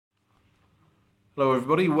Hello,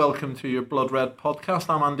 everybody. Welcome to your Blood Red podcast.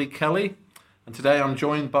 I'm Andy Kelly, and today I'm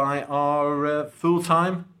joined by our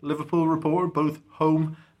full-time Liverpool reporter, both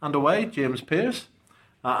home and away, James Pearce.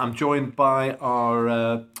 I'm joined by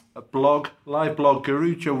our live blog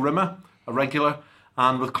guru, Joe Rimmer, a regular,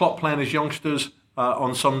 and with Klopp playing as youngsters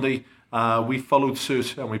on Sunday, we followed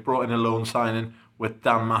suit and we brought in a loan signing with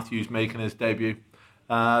Dan Matthews making his debut.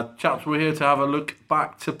 Chaps, we're here to have a look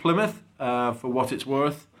back to Plymouth for what it's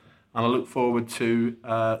worth. And I look forward to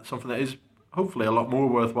something that is hopefully a lot more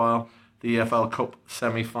worthwhile, the EFL Cup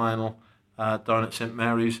semi-final down at St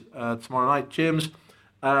Mary's tomorrow night. James,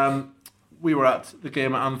 we were at the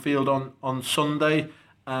game at Anfield on Sunday.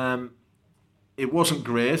 It wasn't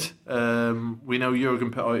great. We know Jurgen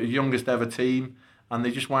put out his youngest ever team, and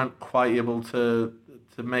they just weren't quite able to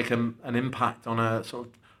make an impact on a sort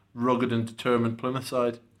of rugged and determined Plymouth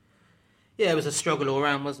side. Yeah, it was a struggle all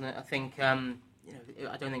round, wasn't it? I think I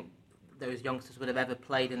don't think those youngsters would have ever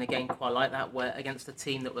played in a game quite like that, where against a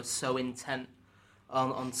team that was so intent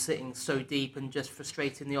on sitting so deep and just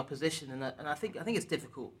frustrating the opposition. And I think it's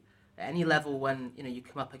difficult at any level when you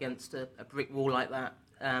come up against a brick wall like that,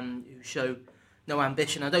 who show no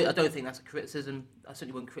ambition. I don't think that's a criticism. I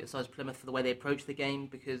certainly wouldn't criticise Plymouth for the way they approached the game,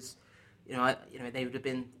 because they would have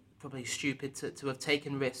been probably stupid to have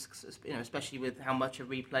taken risks, especially with how much a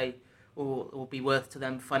replay will be worth to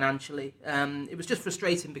them financially. It was just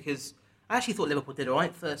frustrating because I actually thought Liverpool did all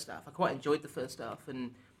right first half. I quite enjoyed the first half,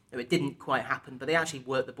 and it didn't quite happen, but they actually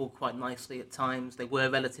worked the ball quite nicely at times. They were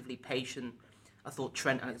relatively patient. I thought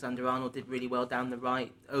Trent Alexander-Arnold did really well down the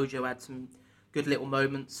right. Ojo had some good little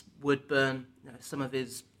moments. Woodburn, some of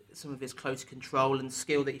his close control and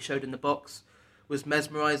skill that he showed in the box was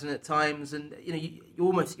mesmerising at times. And you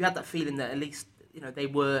had that feeling that at least they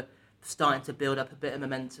were starting to build up a bit of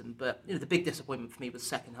momentum. But the big disappointment for me was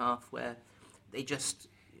second half, where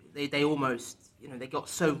they almost they got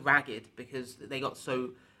so ragged because they got so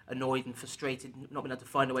annoyed and frustrated, not being able to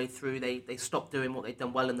find a way through. They stopped doing what they'd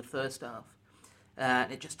done well in the first half,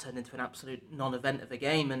 and it just turned into an absolute non-event of a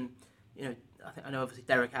game. And I know obviously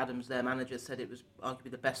Derek Adams, their manager, said it was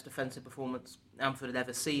arguably the best defensive performance Anfield had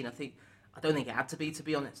ever seen. I don't think it had to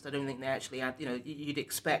be honest. I don't think they actually had. You'd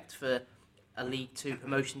expect for a League Two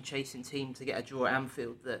promotion chasing team to get a draw at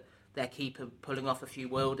Anfield that their keeper pulling off a few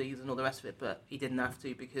worldies and all the rest of it, but he didn't have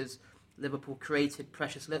to because Liverpool created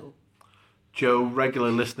precious little. Joe, regular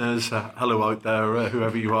listeners, hello out there,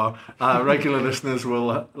 whoever you are. Regular listeners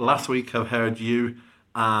will last week have heard you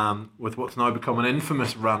with what's now become an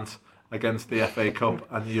infamous rant against the FA Cup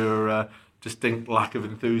and your distinct lack of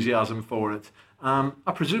enthusiasm for it. I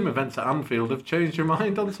presume events at Anfield have changed your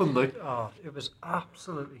mind on Sunday. Oh, it was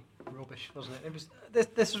absolutely rubbish, wasn't it? It was.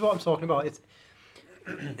 This is what I'm talking about.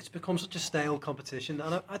 It's become such a stale competition,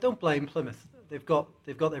 and I don't blame Plymouth. They've got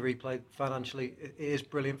their replay financially. It is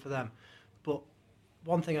brilliant for them, but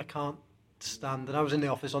one thing I can't stand, and I was in the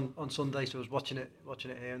office on Sunday, so I was watching it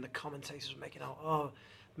here, and the commentators were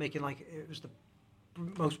making like it was the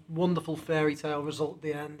most wonderful fairy tale result at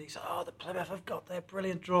the end. He said, "Oh, the Plymouth have got their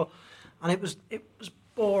brilliant draw," and it was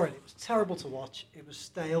boring. It was terrible to watch. It was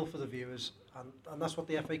stale for the viewers, and that's what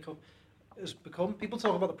the FA Cup has become. People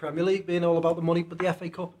talk about the Premier League being all about the money, but the FA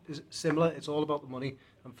Cup is similar. It's all about the money,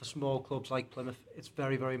 and for small clubs like Plymouth, it's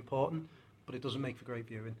very, very important, but it doesn't make for great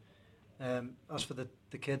viewing. As for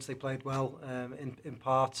the kids, they played well in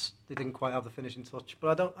parts. They didn't quite have the finishing touch,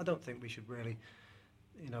 but I don't think we should really,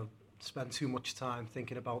 spend too much time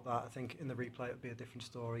thinking about that. I think in the replay it'll be a different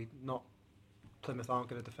story. Not Plymouth aren't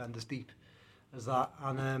going to defend as deep as that,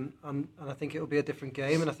 and I think it'll be a different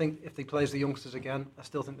game. And I think if they play as the youngsters again, I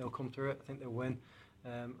still think they'll come through it. I think they'll win,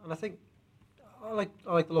 and I think I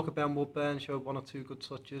like the look of Ben Woodburn. Showed one or two good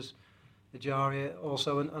touches. Ejaria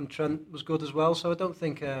also, and Trent was good as well. So I don't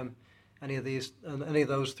think any of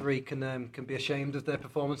those three can be ashamed of their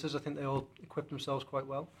performances. I think they all equipped themselves quite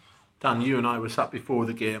well. Dan, you and I were sat before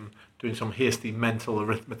the game doing some hasty mental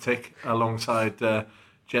arithmetic alongside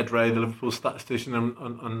Jed Ray, the Liverpool statistician,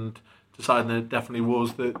 and deciding it definitely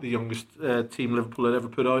was the youngest team Liverpool had ever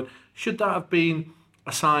put out. Should that have been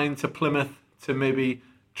a sign to Plymouth to maybe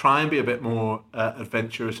try and be a bit more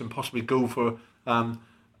adventurous and possibly go for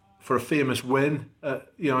a famous win?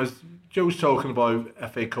 As Joe's talking about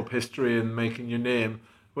FA Cup history and making your name,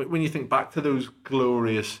 when you think back to those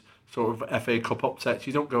glorious sort of FA Cup upsets,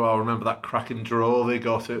 you don't go, "I remember that cracking draw they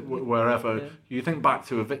got it wherever." Yeah. You think back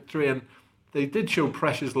to a victory, and they did show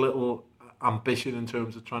precious little ambition in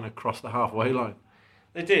terms of trying to cross the halfway line.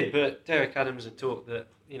 They did, but Derek Adams had talked that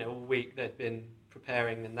all week they'd been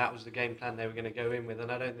preparing, and that was the game plan they were going to go in with. And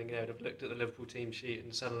I don't think they would have looked at the Liverpool team sheet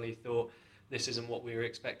and suddenly thought, "This isn't what we were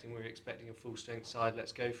expecting. We were expecting a full strength side.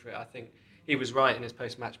 Let's go for it." I think he was right in his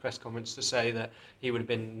post-match press conference to say that he would have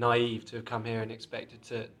been naive to have come here and expected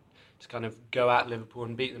to kind of go at Liverpool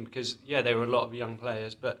and beat them, because there were a lot of young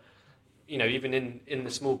players, but even in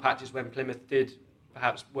the small patches when Plymouth did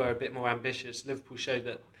perhaps were a bit more ambitious, Liverpool showed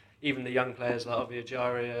that even the young players like Ovie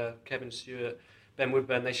Ejaria, Kevin Stewart, Ben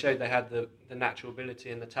Woodburn, they showed they had the natural ability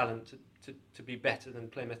and the talent to be better than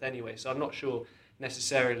Plymouth anyway. So I'm not sure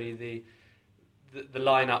necessarily the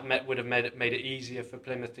lineup would have made it easier for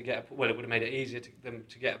Plymouth to get it would have made it easier to them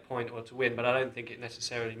to get a point or to win, but I don't think it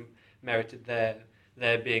necessarily merited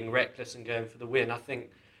their being reckless and going for the win. I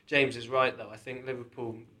think James is right though. I think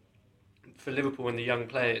for Liverpool and the young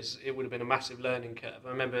players, it would have been a massive learning curve. I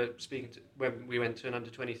remember speaking to when we went to an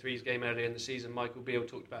under-23s game earlier in the season, Michael Beale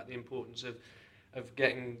talked about the importance of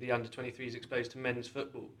getting the under-23s exposed to men's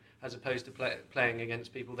football as opposed to playing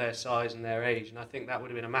against people their size and their age, and I think that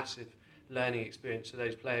would have been a massive learning experience for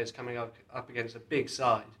those players coming up against a big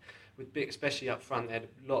side, especially up front. They had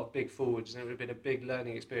a lot of big forwards, and it would have been a big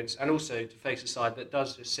learning experience, and also to face a side that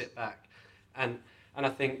does just sit back. And I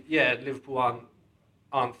think Liverpool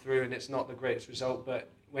aren't through, and it's not the greatest result, but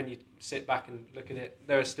when you sit back and look at it,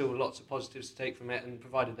 there are still lots of positives to take from it, and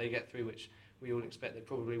provided they get through, which we all expect they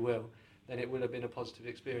probably will, then it would have been a positive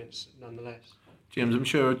experience nonetheless. James, I'm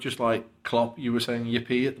sure, just like Klopp, you were saying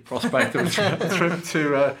yippee at the prospect of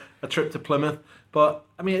a trip to Plymouth. But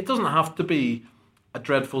I mean, it doesn't have to be a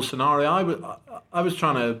dreadful scenario. I was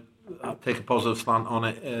trying to take a positive slant on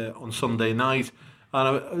it on Sunday night, and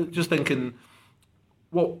I was just thinking,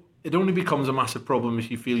 it only becomes a massive problem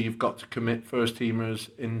if you feel you've got to commit first teamers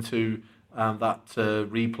into that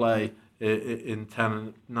replay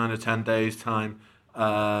in 9 or 10 days' time.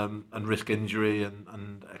 And risk injury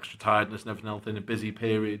and extra tiredness and everything else in a busy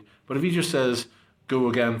period. But if he just says go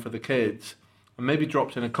again for the kids, and maybe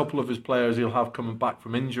drops in a couple of his players he'll have coming back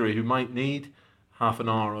from injury who might need half an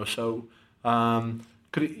hour or so,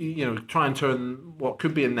 could he, try and turn what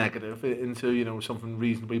could be a negative into something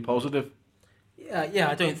reasonably positive? Yeah,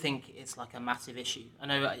 I don't think it's like a massive issue. I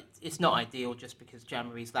know it's not ideal just because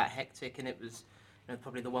January's that hectic, and it was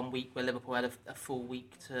probably the 1 week where Liverpool had a full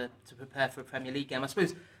week to prepare for a Premier League game. I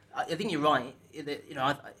suppose I think you're right.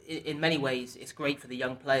 In many ways, it's great for the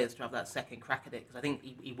young players to have that second crack at it, because I think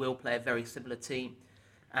he will play a very similar team,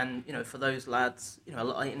 and for those lads,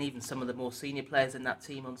 and even some of the more senior players in that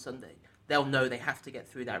team on Sunday, they'll know they have to get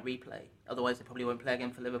through that replay. Otherwise, they probably won't play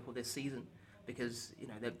again for Liverpool this season, because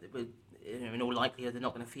in all likelihood they're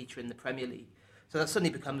not going to feature in the Premier League. So that suddenly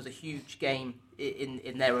becomes a huge game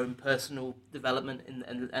in their own personal development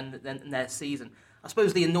and their season. I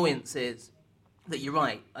suppose the annoyance is that you're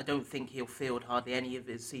right. I don't think he'll field hardly any of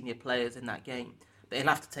his senior players in that game, but he'll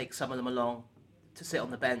have to take some of them along to sit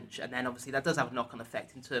on the bench, and then obviously that does have a knock-on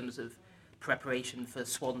effect in terms of preparation for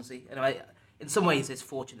Swansea. And in some ways, it's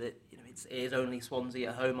fortunate it is only Swansea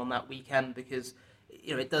at home on that weekend, because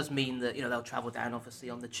it does mean that they'll travel down obviously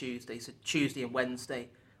on the Tuesday, so Tuesday and Wednesday,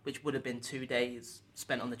 which would have been 2 days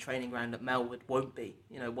spent on the training ground at Melwood, won't be.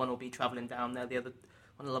 One will be travelling down there, the other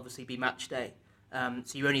one will obviously be match day.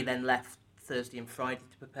 So you're only then left Thursday and Friday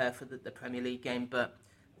to prepare for the Premier League game. But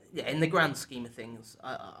in the grand scheme of things,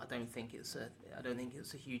 I don't think it's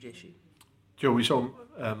a huge issue. Joe, we saw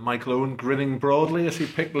Michael Owen grinning broadly as he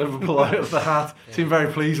picked Liverpool out of the hat. Seemed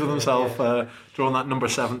very pleased with himself, drawing that number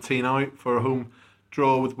 17 out for a home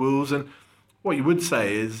draw with Wolves. And what you would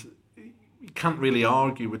say is, you can't really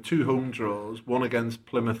argue with 2 home draws, one against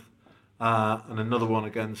Plymouth and another one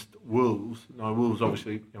against Wolves. Now, Wolves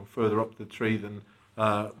obviously further up the tree than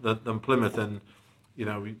Plymouth, and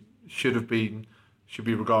should be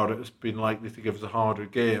regarded as being likely to give us a harder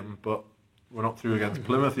game. But we're not through against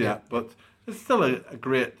Plymouth yet. But there's still a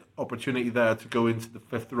great opportunity there to go into the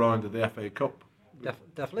 5th round of the FA Cup.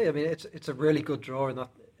 Definitely. I mean, it's a really good draw in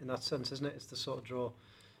that sense, isn't it? It's the sort of draw.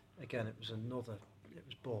 Again, it was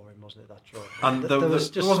boring, wasn't it, that draw? And there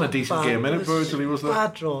wasn't a decent game in it, virtually, was there?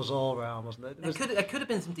 Bad draws all around, wasn't it? There could have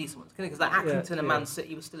been some decent ones, because like Accrington and Man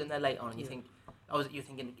City was still in there late on, and you think, you're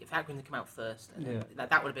thinking if Accrington come out first,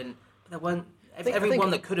 that would have been. But there weren't. Every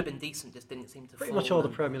one that could have been decent just didn't seem to. Pretty much all the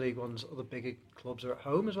Premier League ones, all the bigger clubs are at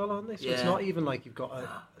home as well, aren't they? So it's not even like you've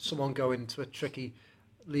got someone going to a tricky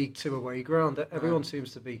League 2 away ground. Everyone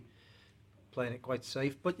seems to be playing it quite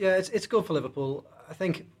safe. But it's good for Liverpool. I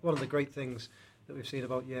think one of the great things that we've seen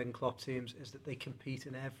about Jurgen Klopp teams is that they compete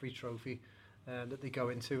in every trophy that they go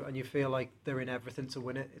into, and you feel like they're in everything to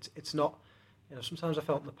win it. It's not, sometimes I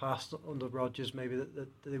felt in the past under Rodgers maybe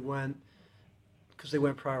that they weren't, because they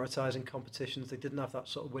weren't prioritising competitions, they didn't have that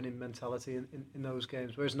sort of winning mentality in those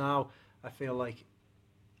games, whereas now I feel like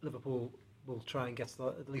Liverpool will try and get to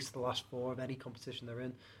at least the last 4 of any competition they're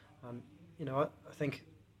in. I think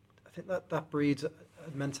think that breeds a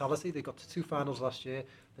mentality. They got to 2 finals last year.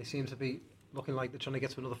 They seem to be looking like they're trying to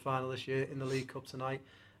get to another final this year in the League Cup tomorrow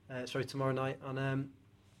night. And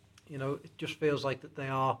it just feels like that they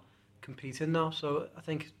are competing now. So I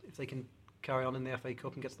think if they can carry on in the FA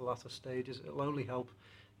Cup and get to the latter stages, it'll only help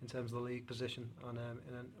in terms of the league position and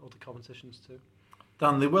in other competitions too.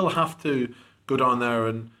 Dan, they will have to go down there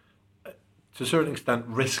and, to a certain extent,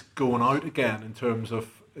 risk going out again in terms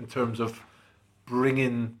of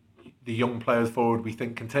bringing the young players forward we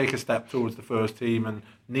think can take a step towards the first team and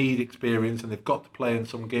need experience, and they've got to play in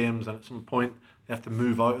some games, and at some point they have to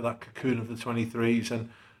move out of that cocoon of the 23s, and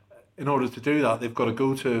in order to do that they've got to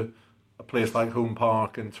go to a place like Home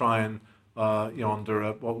Park and try and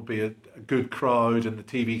under what would be a good crowd and the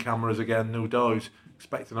TV cameras again, no doubt,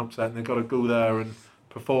 expect an upset, and they've got to go there and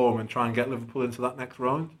perform and try and get Liverpool into that next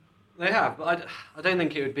round. They have, but I don't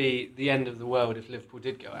think it would be the end of the world if Liverpool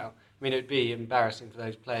did go out. I mean, it would be embarrassing for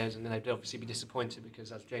those players, and then they'd obviously be disappointed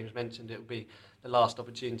because, as James mentioned, it will be the last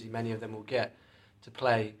opportunity many of them will get to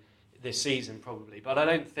play this season, probably. But I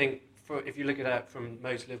don't think, if you look at it from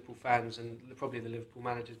most Liverpool fans and probably the Liverpool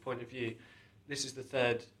manager's point of view, this is the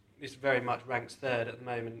third. This very much ranks third at the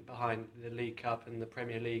moment behind the League Cup and the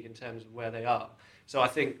Premier League in terms of where they are. So I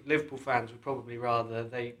think Liverpool fans would probably rather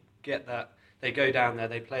they get that. They go down there,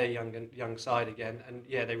 they play a young side again, and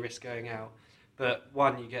yeah, they risk going out. But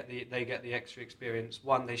one, they get the extra experience.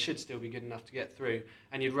 One, they should still be good enough to get through.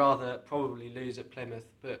 And you'd rather probably lose at Plymouth,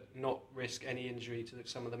 but not risk any injury to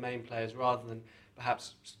some of the main players, rather than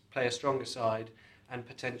perhaps play a stronger side and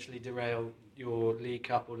potentially derail your League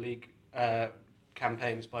Cup or League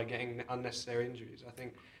campaigns by getting unnecessary injuries. I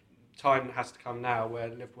think time has to come now where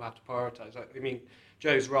Liverpool have to prioritise. I mean,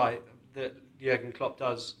 Joe's right that Jurgen Klopp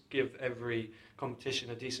does give every competition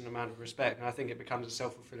a decent amount of respect, and I think it becomes a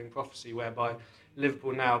self-fulfilling prophecy whereby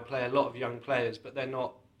Liverpool now play a lot of young players, but they're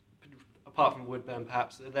not, apart from Woodburn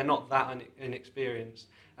perhaps, they're not that inexperienced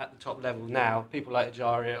at the top level now. People like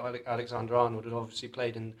Ajaria, Alexander-Arnold had obviously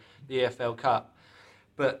played in the EFL Cup,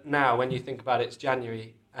 but now when you think about it, it's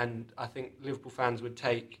January, and I think Liverpool fans would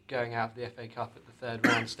take going out of the FA Cup at the third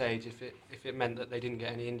round stage if it meant that they didn't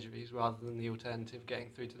get any injuries, rather than the alternative getting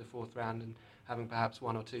through to the fourth round and having perhaps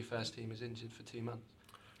 1 or 2 first teamers injured for 2 months.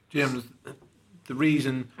 James, the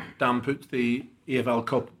reason Dan puts the EFL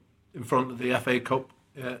Cup in front of the FA Cup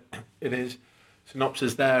in his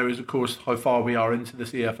synopsis there is, of course, how far we are into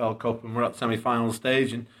this EFL Cup, and we're at semi-final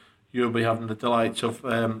stage, and you'll be having the delights of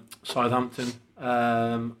Southampton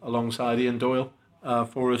alongside Ian Doyle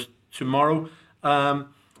for us tomorrow.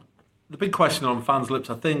 The big question on fans' lips,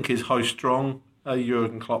 I think, is how strong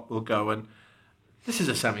Jurgen Klopp will go, and this is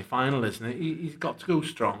a semi-final, isn't it? He's got to go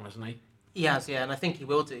strong, hasn't he? He has, yeah, and I think he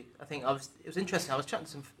will do. I think it was interesting. I was chatting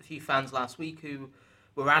to a few fans last week who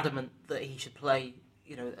were adamant that he should play,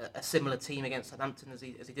 a similar team against Southampton as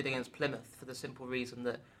he did against Plymouth, for the simple reason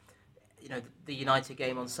that, the United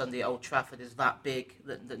game on Sunday at Old Trafford is that big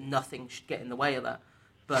that nothing should get in the way of that.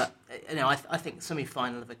 But I think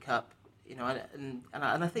semi-final of a cup, and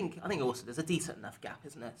I think also there's a decent enough gap,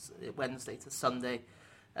 isn't there? Wednesday to Sunday.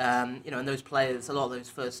 And those players, a lot of those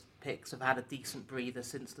first picks have had a decent breather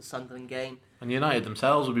since the Sunderland game. And United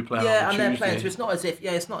themselves will be playing on and Tuesday. they're playing. So it's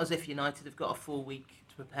not as if United have got a full week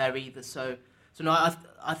to prepare either. So no,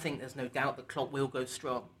 I think there's no doubt that Klopp will go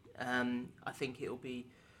strong. I think it'll be,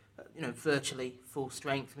 virtually full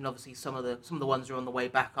strength. I mean, obviously some of the ones who are on the way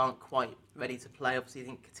back aren't quite ready to play. Obviously, I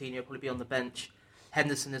think Coutinho will probably be on the bench.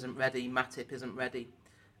 Henderson isn't ready. Matip isn't ready.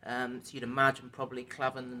 So you'd imagine probably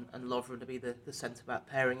Klavan and Lovren to be the centre-back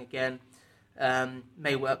pairing again.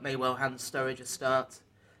 May well hand Sturridge a start.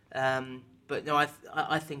 But no,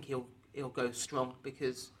 I think he'll go strong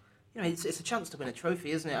because it's a chance to win a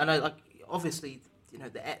trophy, isn't it? I know, obviously,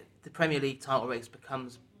 the Premier League title race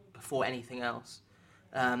becomes before anything else.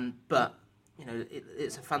 But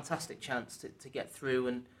it's a fantastic chance to get through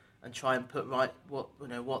and try and put right what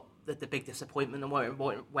the big disappointment and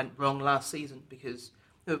what went wrong last season, because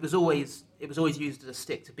it was always used as a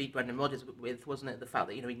stick to beat Brendan Rodgers with, wasn't it? The fact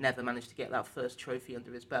that he never managed to get that first trophy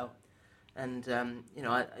under his belt, and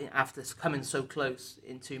after coming so close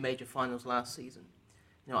in 2 major finals last season,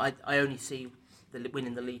 I only see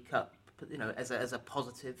winning the League Cup, as a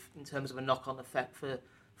positive in terms of a knock-on effect for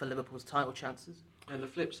Liverpool's title chances. And the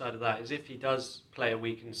flip side of that is if he does play a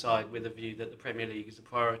weakened side with a view that the Premier League is a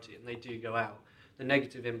priority and they do go out, the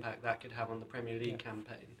negative impact that could have on the Premier League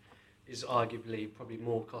campaign is arguably probably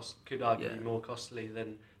more costly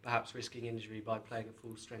than perhaps risking injury by playing a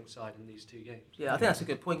full strength side in these 2 games. Yeah, I think that's a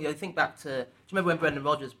good point. Think back to, do you remember when Brendan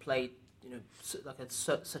Rodgers played,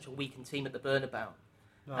 such a weakened team at the Bernabeu,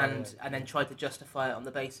 and then tried to justify it on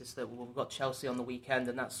the basis that we've got Chelsea on the weekend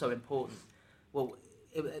and that's so important. Well,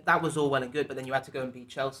 that was all well and good, but then you had to go and beat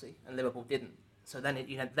Chelsea, and Liverpool didn't. So then,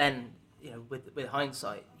 with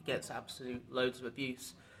hindsight, he gets absolute loads of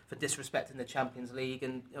abuse for disrespecting the Champions League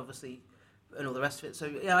and obviously and all the rest of it.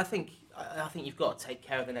 So yeah, I think you've got to take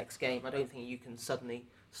care of the next game. I don't think you can suddenly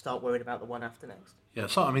start worrying about the one after next. Yeah,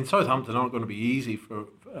 so I mean, Southampton aren't going to be easy for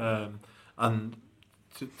and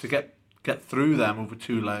to get through them over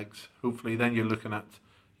two legs. Hopefully, then you're looking at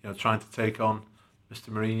trying to take on Mr.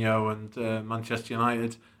 Mourinho and Manchester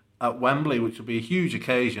United at Wembley, which will be a huge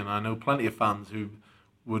occasion. I know plenty of fans who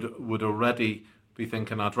would already be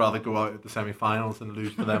thinking, I'd rather go out at the semi-finals than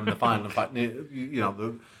lose to them in the final. In fact,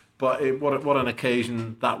 what an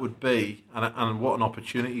occasion that would be, and what an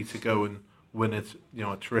opportunity to go and win it,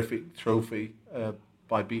 a terrific trophy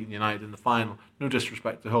by beating United in the final. No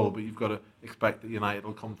disrespect to Hull, but you've got to expect that United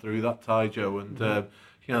will come through that tie, Joe. And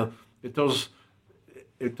it does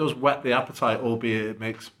whet the appetite, albeit it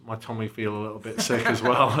makes my tummy feel a little bit sick as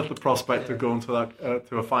well at the prospect of going to that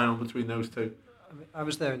to a final between those two. I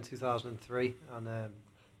was there in 2003, and I'll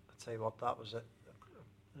tell you what, that was a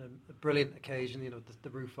brilliant occasion. The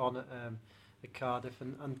roof on at Cardiff,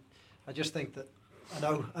 and I just think that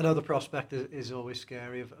I know the prospect is always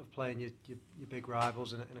scary of playing your big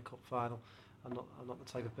rivals in a cup final. I'm not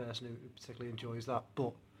the type of person who particularly enjoys that,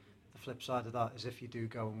 but the flip side of that is if you do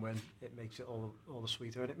go and win, it makes it all the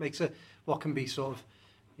sweeter, and it makes it what can be sort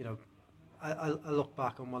of, I look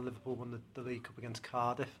back on when Liverpool won the League Cup against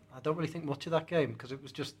Cardiff. I don't really think much of that game because it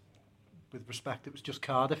was just, with respect, it was just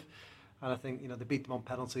Cardiff, and I think they beat them on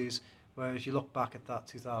penalties. Whereas you look back at that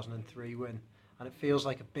 2003 win, and it feels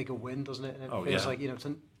like a bigger win, doesn't it? And it feels like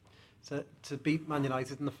to beat Man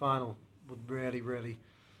United in the final would really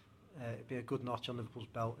be a good notch on Liverpool's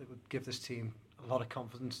belt. It would give this team a lot of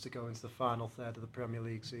confidence to go into the final third of the Premier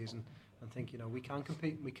League season and think, we can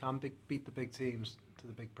compete, we can beat the big teams to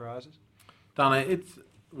the big prizes. Danny,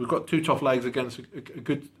 we've got two tough legs against a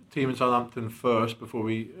good team in Southampton first before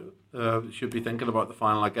we should be thinking about the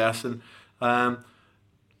final, I guess. And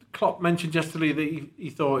Klopp mentioned yesterday that he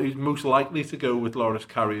thought he's most likely to go with Loris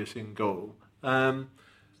Karius in goal.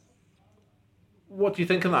 What do you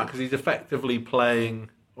think of that? Because he's effectively playing,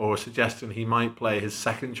 or suggesting he might play, his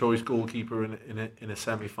second choice goalkeeper in a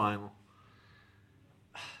semi-final.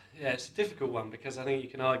 Yeah, it's a difficult one because I think you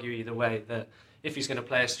can argue either way that if he's going to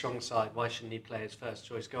play a strong side, why shouldn't he play his first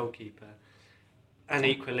choice goalkeeper? And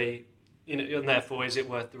equally, and therefore, is it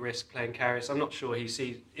worth the risk playing Karius? I'm not sure he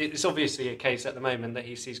sees. It's obviously a case at the moment that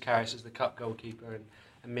he sees Karius as the cup goalkeeper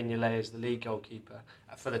and Mignolet as the league goalkeeper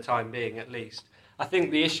for the time being, at least. I think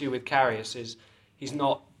the issue with Karius is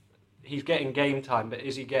he's getting game time, but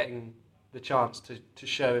is he getting the chance to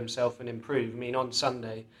show himself and improve? I mean, on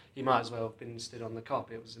Sunday, he might as well have been stood on the Kop.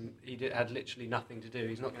 Had literally nothing to do.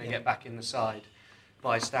 He's not going to get back in the side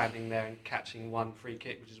by standing there and catching one free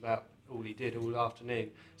kick, which is about all he did all afternoon.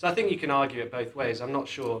 So I think you can argue it both ways. I'm not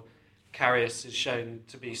sure Karius is shown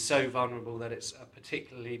to be so vulnerable that it's a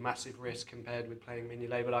particularly massive risk compared with playing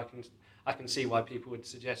Mignolet, but I can see why people would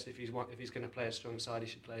suggest if he's going to play a strong side, he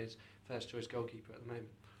should play his first choice goalkeeper at the moment.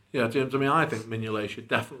 Yeah, James, I mean, I think Mignolet should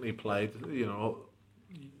definitely play.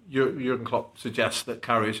 Jurgen Klopp suggests that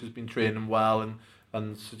Karius has been training well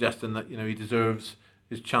and suggesting that he deserves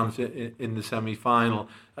his chance in the semi-final.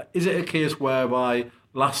 Is it a case whereby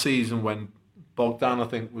last season when Bogdan, I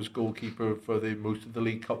think, was goalkeeper for most of the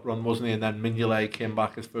League Cup run, wasn't he? And then Mignolet came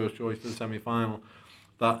back as first choice to the semi-final.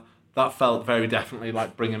 That felt very definitely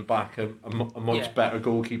like bringing back a much better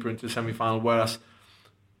goalkeeper into the semi-final, whereas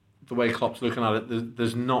the way Klopp's looking at it,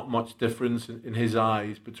 there's not much difference in his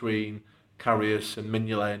eyes between Karius and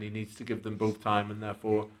Mignolet, and he needs to give them both time, and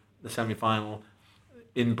therefore the semi-final,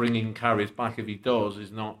 in bringing Karius back, if he does,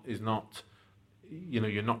 is not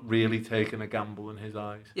you're not really taking a gamble in his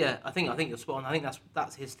eyes. Yeah, I think you're spot on. I think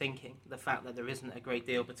that's his thinking. The fact that there isn't a great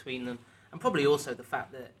deal between them, and probably also the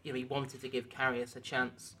fact that he wanted to give Karius a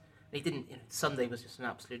chance. And he didn't. Sunday was just an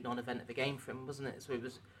absolute non-event of a game for him, wasn't it? So it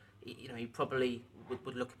was. He probably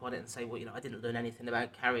would look upon it and say, well, I didn't learn anything about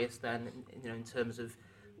Karius then, in terms of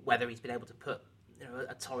whether he's been able to put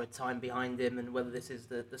a torrid time behind him and whether this is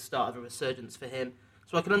the start of a resurgence for him.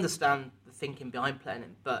 So I can understand the thinking behind playing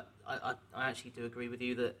him, but I actually do agree with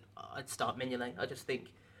you that I'd start Mignolet. I just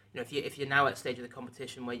think, if you're now at a stage of the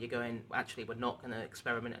competition where you're going, actually, we're not going to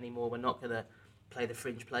experiment anymore, we're not going to play the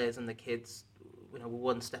fringe players and the kids, we're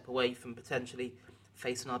one step away from potentially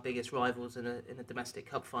facing our biggest rivals in a domestic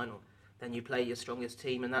cup final, then you play your strongest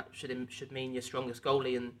team, and that should mean your strongest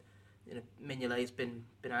goalie. And Mignolet's been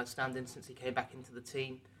outstanding since he came back into the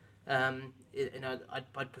team.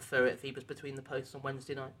 I'd prefer it if he was between the posts on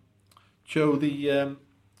Wednesday night. Joe,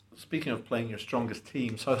 speaking of playing your strongest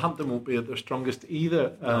team, Southampton won't be at their strongest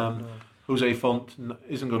either. No. Jose Font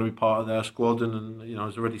isn't going to be part of their squad, and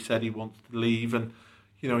has already said he wants to leave. And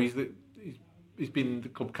he's been the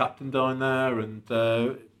club captain down there, and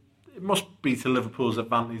it must be to Liverpool's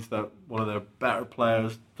advantage that one of their better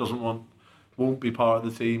players won't be part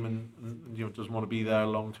of the team, and doesn't want to be there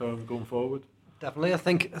long term going forward. Definitely, I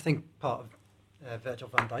think part of Virgil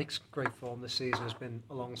van Dijk's great form this season has been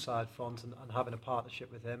alongside Font and having a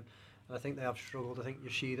partnership with him. And I think they have struggled. I think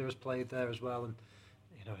Yoshida has played there as well, and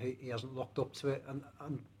he hasn't locked up to it. And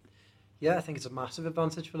yeah, I think it's a massive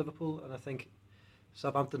advantage for Liverpool. And I think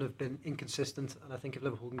Southampton have been inconsistent. And I think if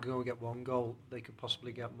Liverpool can go and get one goal, they could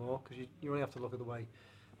possibly get more. Because you only have to look at the way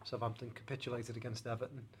Southampton capitulated against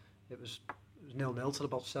Everton. It was 0-0 till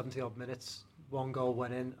about 70 odd minutes. One goal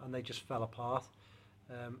went in, and they just fell apart.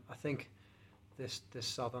 I think this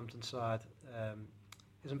Southampton side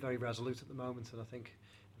isn't very resolute at the moment, and I think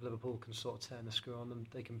if Liverpool can sort of turn the screw on them,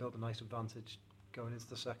 they can build a nice advantage going into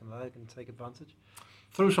the second leg and take advantage.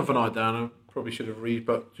 Throw something out there, and I probably should have read,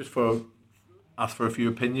 but just ask for a few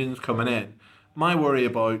opinions coming in. My worry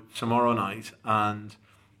about tomorrow night and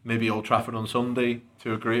maybe Old Trafford on Sunday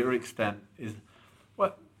to a greater extent is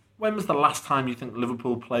when was the last time you think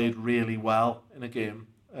Liverpool played really well in a game?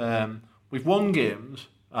 We've won games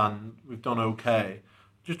and we've done okay.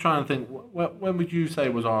 Just trying to think, when would you say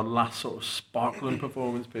was our last sort of sparkling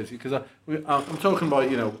performance, basically? Because I'm talking about,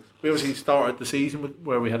 we obviously started the season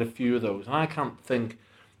where we had a few of those, and I can't think,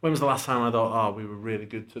 when was the last time I thought, we were really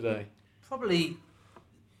good today? Probably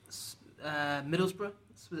Middlesbrough,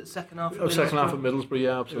 was it second half? Second half of Middlesbrough,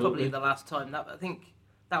 yeah, absolutely. Probably the last time. I think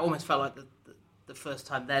that almost felt like the first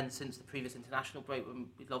time then since the previous international break when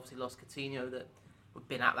we'd obviously lost Coutinho that we've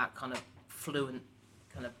been at that kind of fluent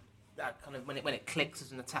when it clicks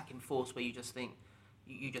as an attacking force where you just think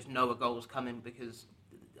you just know a goal's coming because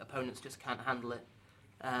opponents just can't handle it.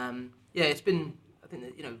 It's been, I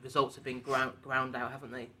think that, results have been ground out,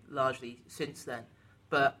 haven't they, largely since then.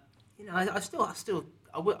 But I'm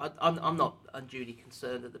not unduly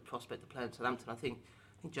concerned at the prospect of playing Southampton. I think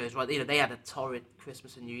Joe's right. They had a torrid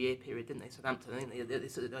Christmas and New Year period, didn't they? Southampton. I think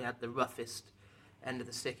they had the roughest end of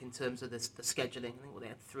the stick in terms of the scheduling. I think they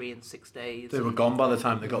had 3 and 6 days. They were gone by the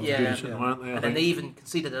time they got to Goodison, weren't they? Then they even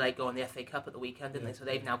conceded a late goal in the FA Cup at the weekend, didn't they? So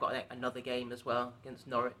they've now got another game as well against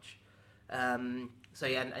Norwich. And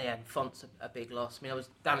Font's a big loss. I mean, I was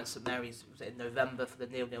down at St Mary's in November for the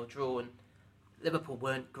 0-0 draw, and Liverpool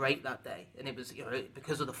weren't great that day, and it was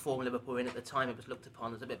because of the form Liverpool were in at the time, it was looked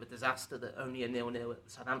upon as a bit of a disaster that only a 0-0 at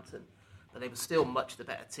Southampton, but they were still much the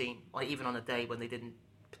better team. Like even on a day when they didn't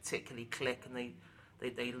particularly click and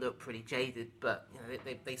they looked pretty jaded, but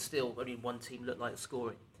they still only one team looked like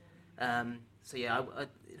scoring. I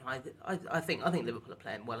think Liverpool are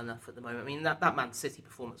playing well enough at the moment. I mean that Man City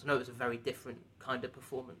performance, I know it was a very different kind of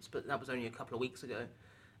performance, but that was only a couple of weeks ago.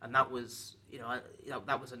 And that was,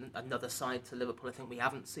 that was another side to Liverpool I think we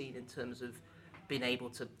haven't seen in terms of being able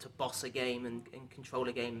to boss a game and control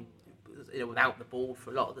a game, without the ball for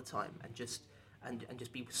a lot of the time, and just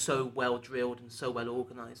be so well drilled and so well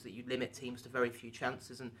organised that you limit teams to very few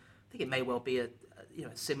chances. And I think it may well be a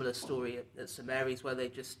similar story at St Mary's where they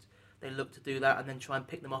look to do that and then try and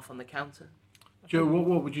pick them off on the counter. Joe,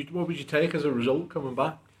 what would you take as a result coming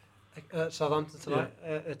back? Southampton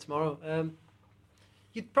tonight, tomorrow.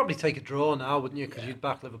 You'd probably take a draw now, wouldn't you? Because you'd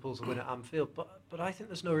back Liverpool to win at Anfield. But I think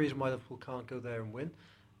there's no reason why Liverpool can't go there and win.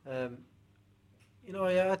 I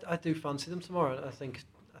do fancy them tomorrow. I think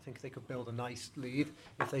they could build a nice lead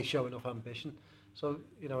if they show enough ambition. So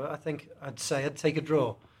I think I'd take a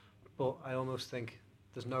draw, but I almost think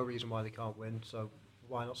there's no reason why they can't win. So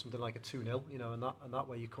why not something like a 2-0? And that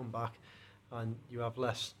way you come back and you have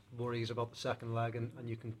less worries about the second leg, and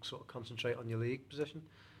you can sort of concentrate on your league position.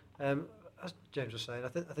 As James was saying, I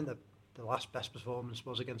think that the last best performance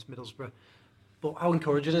was against Middlesbrough. But how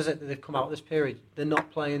encouraging is it that they've come out this period? They're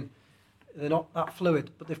not that fluid,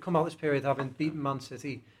 but they've come out this period having beaten Man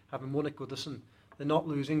City, having won at Goodison. They're not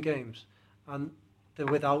losing games, and they're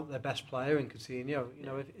without their best player in Coutinho.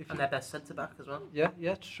 And their best centre back as well. Yeah,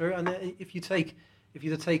 it's true. And if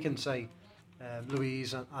you'd have taken say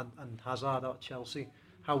Luiz and Hazard out of Chelsea,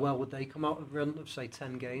 how well would they come out of a run of say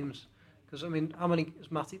 10 games? Because, I mean, how many has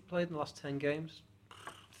Matip played in the last 10 games?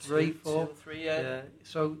 3, 4? 2 or 3, yeah.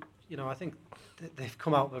 So, I think they've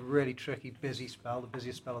come out of a really tricky, busy spell, the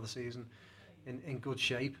busiest spell of the season, in good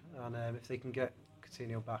shape. And if they can get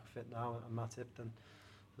Coutinho back fit now and Matip, then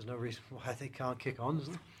there's no reason why they can't kick on, is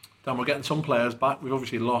there? Dan, we're getting some players back. We've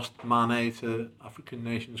obviously lost Mane to African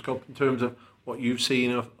Nations Cup. In terms of what you've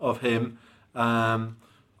seen of him,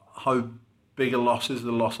 how big a loss is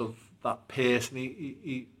the loss of that pace? And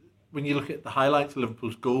he when you look at the highlights of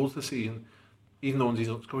Liverpool's goals this season, even the ones he's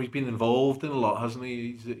not scored, he's been involved in a lot, hasn't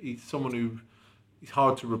he? He's someone who, he's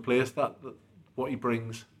hard to replace that what he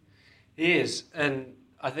brings. He is, and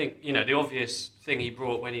I think, the obvious thing he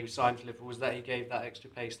brought when he signed for Liverpool was that he gave that extra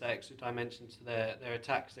pace, that extra dimension to their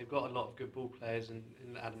attacks. They've got a lot of good ball players in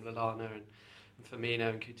Adam Lallana and Firmino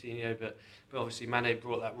and Coutinho, but obviously Mane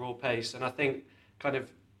brought that raw pace. And I think kind of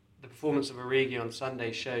the performance of Origi on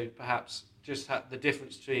Sunday showed perhaps just the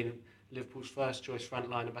difference between Liverpool's first choice front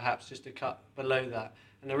line and perhaps just a cut below that.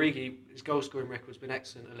 And Origi, his goal scoring record's been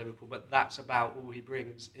excellent at Liverpool, but that's about all he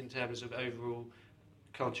brings in terms of overall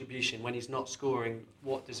contribution. When he's not scoring,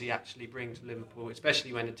 what does he actually bring to Liverpool,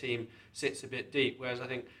 especially when a team sits a bit deep? Whereas I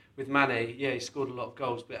think with Mane, he scored a lot of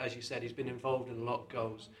goals, but as you said, he's been involved in a lot of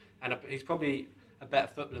goals, and he's probably a better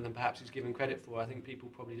footballer than perhaps he's given credit for. I think people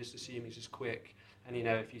probably just assume he's just quick, and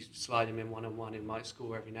if you slide him in one-on-one, he might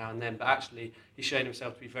score every now and then, but actually he's shown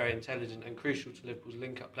himself to be very intelligent and crucial to Liverpool's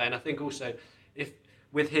link-up play. And I think also, if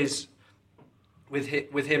with him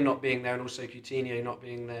not being there and also Coutinho not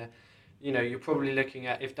being there, you're probably looking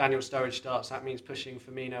at, if Daniel Sturridge starts, that means pushing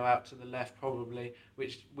Firmino out to the left probably,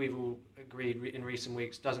 which we've all agreed in recent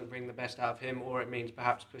weeks doesn't bring the best out of him, or it means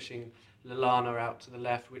perhaps pushing Lallana out to the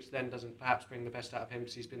left, which then doesn't perhaps bring the best out of him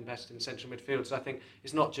because he's been best in central midfield. So I think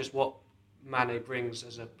it's not just what Mane brings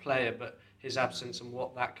as a player, but his absence and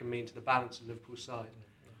what that can mean to the balance of Liverpool's side.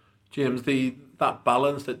 James, that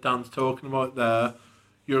balance that Dan's talking about there,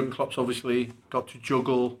 Jurgen Klopp's obviously got to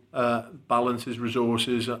juggle, balance his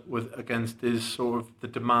resources against his sort of the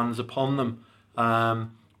demands upon them.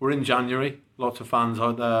 We're in January, lots of fans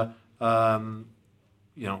out there.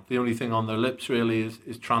 The only thing on their lips really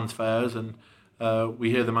is transfers, and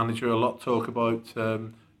we hear the manager a lot talk about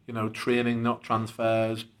training, not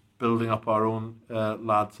transfers, building up our own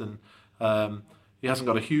lads, and he hasn't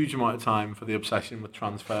got a huge amount of time for the obsession with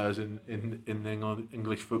transfers in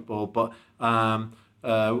English football, but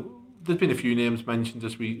there's been a few names mentioned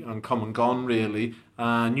as we come and gone really.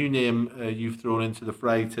 New name you've thrown into the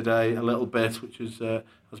fray today a little bit, which has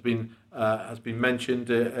been mentioned,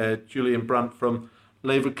 Julian Brandt from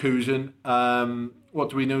Leverkusen. What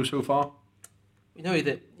do we know so far? We know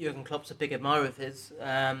that Jurgen Klopp's a big admirer of his.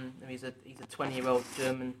 He's a 20-year-old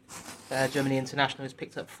Germany international who's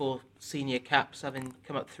picked up 4 senior caps, having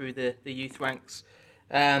come up through the youth ranks.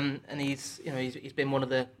 And he's been one of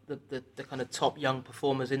the kind of top young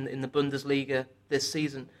performers in the Bundesliga this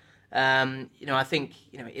season. I think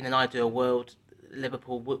in an ideal world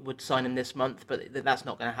Liverpool would sign him this month, but that's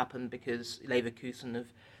not going to happen because Leverkusen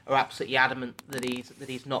are absolutely adamant that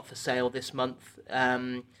he's not for sale this month.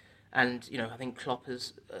 And I think Klopp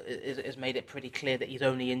has made it pretty clear that he's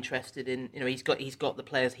only interested in he's got the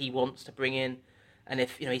players he wants to bring in, and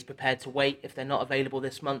if he's prepared to wait if they're not available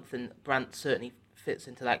this month, and Brandt certainly fits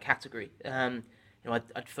into that category.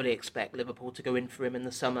 I'd fully expect Liverpool to go in for him in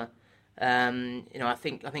the summer. I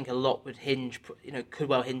think a lot would could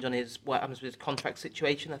well hinge on what happens with his contract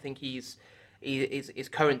situation. I think his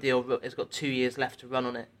current deal has got 2 years left to run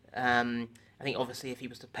on it. I think obviously if he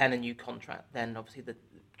was to pen a new contract, then obviously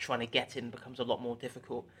trying to get him becomes a lot more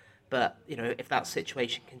difficult. But if that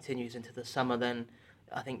situation continues into the summer, then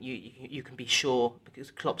I think you can be sure,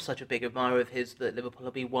 because Klopp's such a big admirer of his, that Liverpool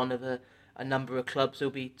will be one of a number of clubs who'll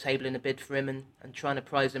be tabling a bid for him and trying to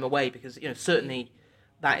prize him away, because certainly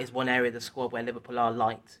that is one area of the squad where Liverpool are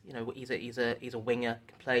light. He's a winger,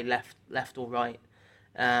 can play left or right,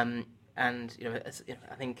 and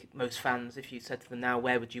I think most fans, if you said to them now,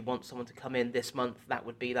 where would you want someone to come in this month, that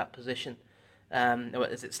would be that position.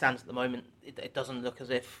 As it stands at the moment, it doesn't look as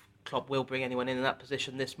if Klopp will bring anyone in that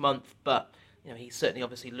position this month, but he's certainly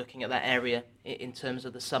obviously looking at that area in terms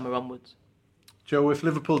of the summer onwards. Joe, if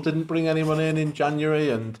Liverpool didn't bring anyone in January,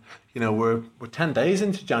 and we're 10 days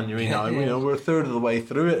into January now, we're a third of the way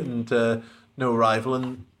through it, and no arrival,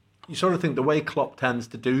 and you sort of think the way Klopp tends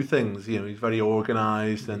to do things, he's very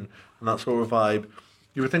organised and that sort of vibe.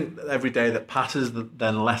 You would think that every day that passes,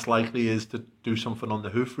 then less likely is to do something on the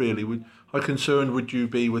hoof. Really, how concerned would you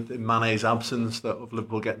be with Mane's absence of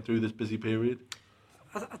Liverpool getting through this busy period?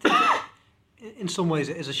 I think in some ways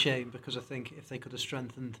it is a shame, because I think if they could have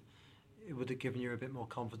strengthened, it would have given you a bit more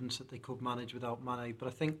confidence that they could manage without Mane. But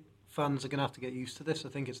I think fans are going to have to get used to this. I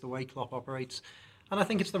think it's the way Klopp operates, and I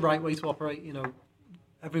think it's the right way to operate.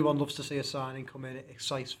 Everyone loves to see a signing come in, it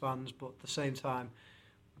excites fans, but at the same time,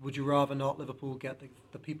 would you rather not Liverpool get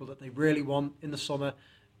the people that they really want in the summer,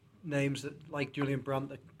 names that like Julian Brandt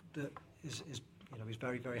that is he's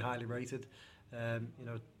very, very highly rated.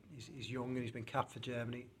 He's young and he's been capped for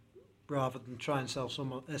Germany. Rather than try and sign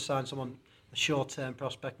someone a short-term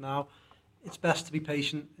prospect now, it's best to be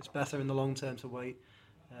patient. It's better in the long term to wait.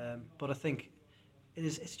 But I think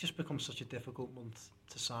it's just become such a difficult month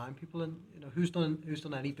to sign people, and who's done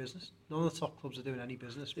any business? None of the top clubs are doing any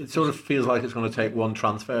business. It sort of feels like it's going to take one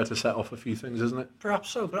transfer to set off a few things, isn't it? Perhaps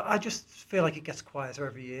so, but I just feel like it gets quieter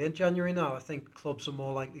every year. In January now, I think clubs are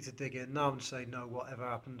more likely to dig in now and say, no, whatever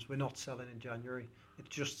happens, we're not selling in January. It's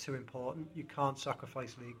just too important. You can't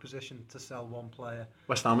sacrifice league position to sell one player.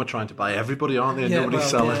 West Ham are trying to buy everybody, aren't they? And nobody's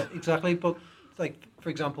selling. Yeah, exactly. But for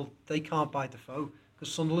example, they can't buy Defoe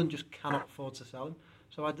because Sunderland just cannot afford to sell him.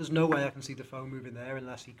 So there's no way I can see Defoe moving there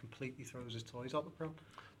unless he completely throws his toys out the pram.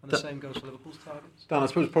 And the same goes for Liverpool's targets. Dan, I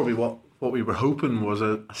suppose probably what we were hoping was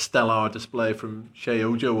a stellar display from Shea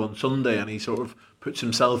Ojo on Sunday, and he sort of puts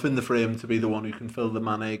himself in the frame to be the one who can fill the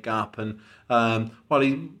Mane gap. And while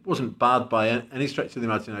he wasn't bad by any stretch of the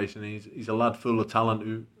imagination, he's a lad full of talent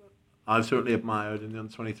who I've certainly admired in the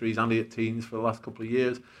under-23s and 18s for the last couple of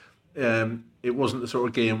years. It wasn't the sort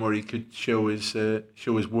of game where he could show his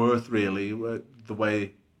worth, really, the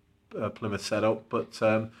way Plymouth set up. But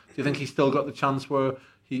do you think he's still got the chance where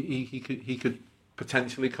he could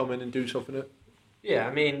potentially come in and do something? Yeah,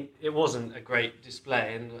 I mean, it wasn't a great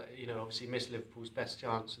display, and obviously missed Liverpool's best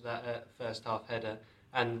chance with that first half header.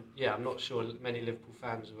 And yeah, I'm not sure many Liverpool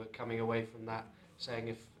fans were coming away from that saying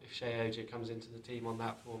if Shea Ojo comes into the team on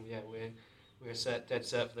that form, yeah, we're dead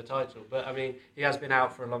cert for the title. But I mean, he has been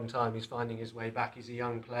out for a long time. He's finding his way back. He's a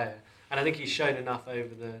young player, and I think he's shown enough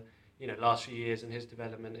over the last few years in his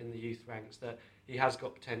development in the youth ranks that he has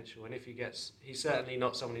got potential. And if he's certainly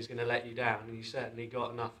not someone who's going to let you down. And he's certainly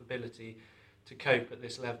got enough ability to cope at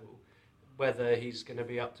this level. Whether he's going to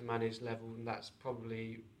be up to Mane's level, and that's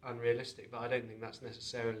probably unrealistic. But I don't think that's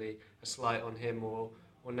necessarily a slight on him or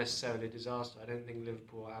necessarily a disaster. I don't think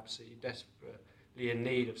Liverpool are absolutely desperately in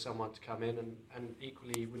need of someone to come in, and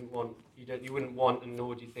equally you wouldn't want, and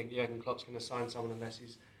nor do you think Jurgen Klopp's going to sign someone unless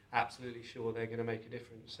he's absolutely sure they're going to make a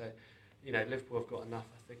difference. So, Liverpool have got enough.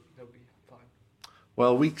 I think they'll be fine.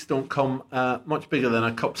 Well, weeks don't come much bigger than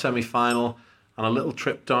a cup semi-final and a little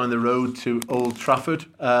trip down the road to Old Trafford.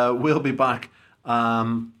 We'll be back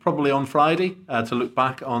probably on Friday to look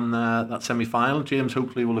back on that semi-final. James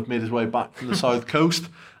hopefully will have made his way back from the south coast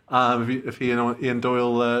if he and Ian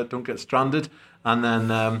Doyle don't get stranded, and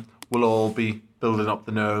then we'll all be building up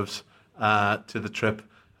the nerves to the trip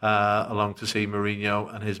along to see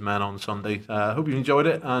Mourinho and his men on Sunday. Hope you enjoyed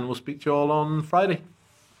it, and we'll speak to you all on Friday.